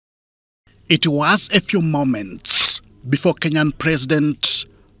It was a few moments before Kenyan president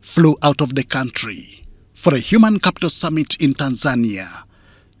flew out of the country for a human capital summit in Tanzania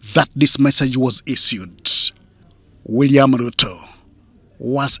that this message was issued. William Ruto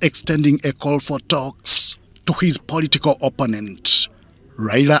was extending a call for talks to his political opponent,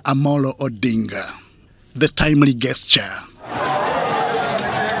 Raila Amolo Odinga. The timely gesture,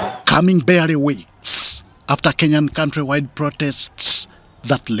 coming barely weeks after Kenyan countrywide protests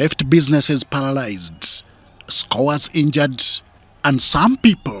that left businesses paralyzed, scores injured, and some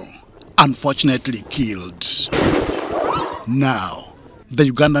people unfortunately killed. Now, the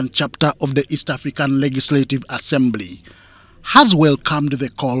Ugandan chapter of the East African Legislative Assembly has welcomed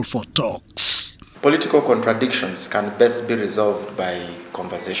the call for talks. Political contradictions can best be resolved by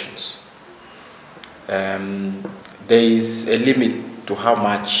conversations. There is a limit to how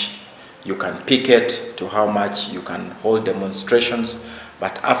much you can picket, to how much you can hold demonstrations,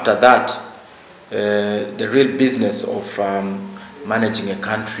 but after that, the real business of managing a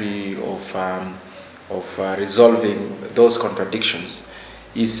country, of resolving those contradictions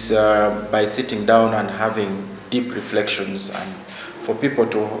is by sitting down and having deep reflections and for people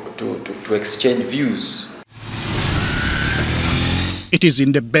to exchange views. It is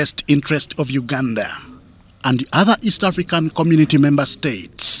in the best interest of Uganda and the other East African community member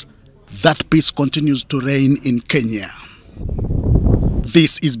states that peace continues to reign in Kenya.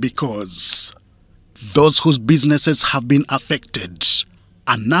 This is because those whose businesses have been affected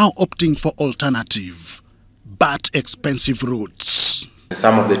are now opting for alternative but expensive routes.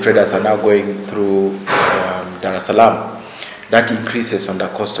 Some of the traders are now going through Dar es Salaam. That increases on the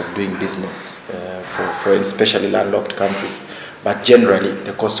cost of doing business for especially landlocked countries, but generally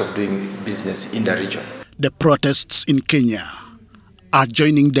the cost of doing business in the region. The protests in Kenya are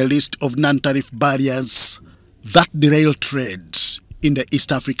joining the list of non-tariff barriers that derail trade in the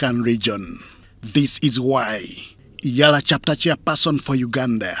East African region. This is why Eala chapter chairperson for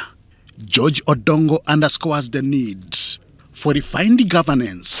Uganda, George Odongo, underscores the need for refined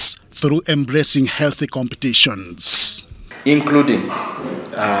governance through embracing healthy competitions, including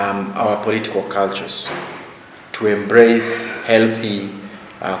our political cultures, to embrace healthy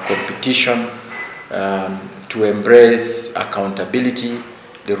competition, to embrace accountability,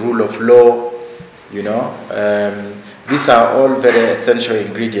 the rule of law. These are all very essential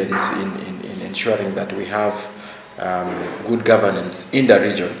ingredients in ensuring that we have good governance in the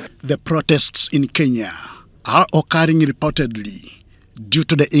region. The protests in Kenya are occurring reportedly due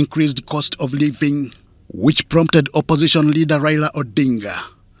to the increased cost of living, which prompted opposition leader Raila Odinga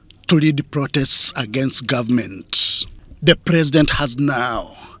to lead protests against government. The president has now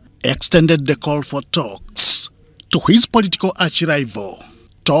extended the call for talks to his political arch-rival,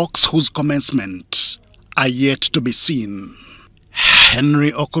 talks whose commencement are yet to be seen.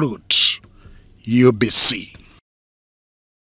 Henry Okrut, UBC.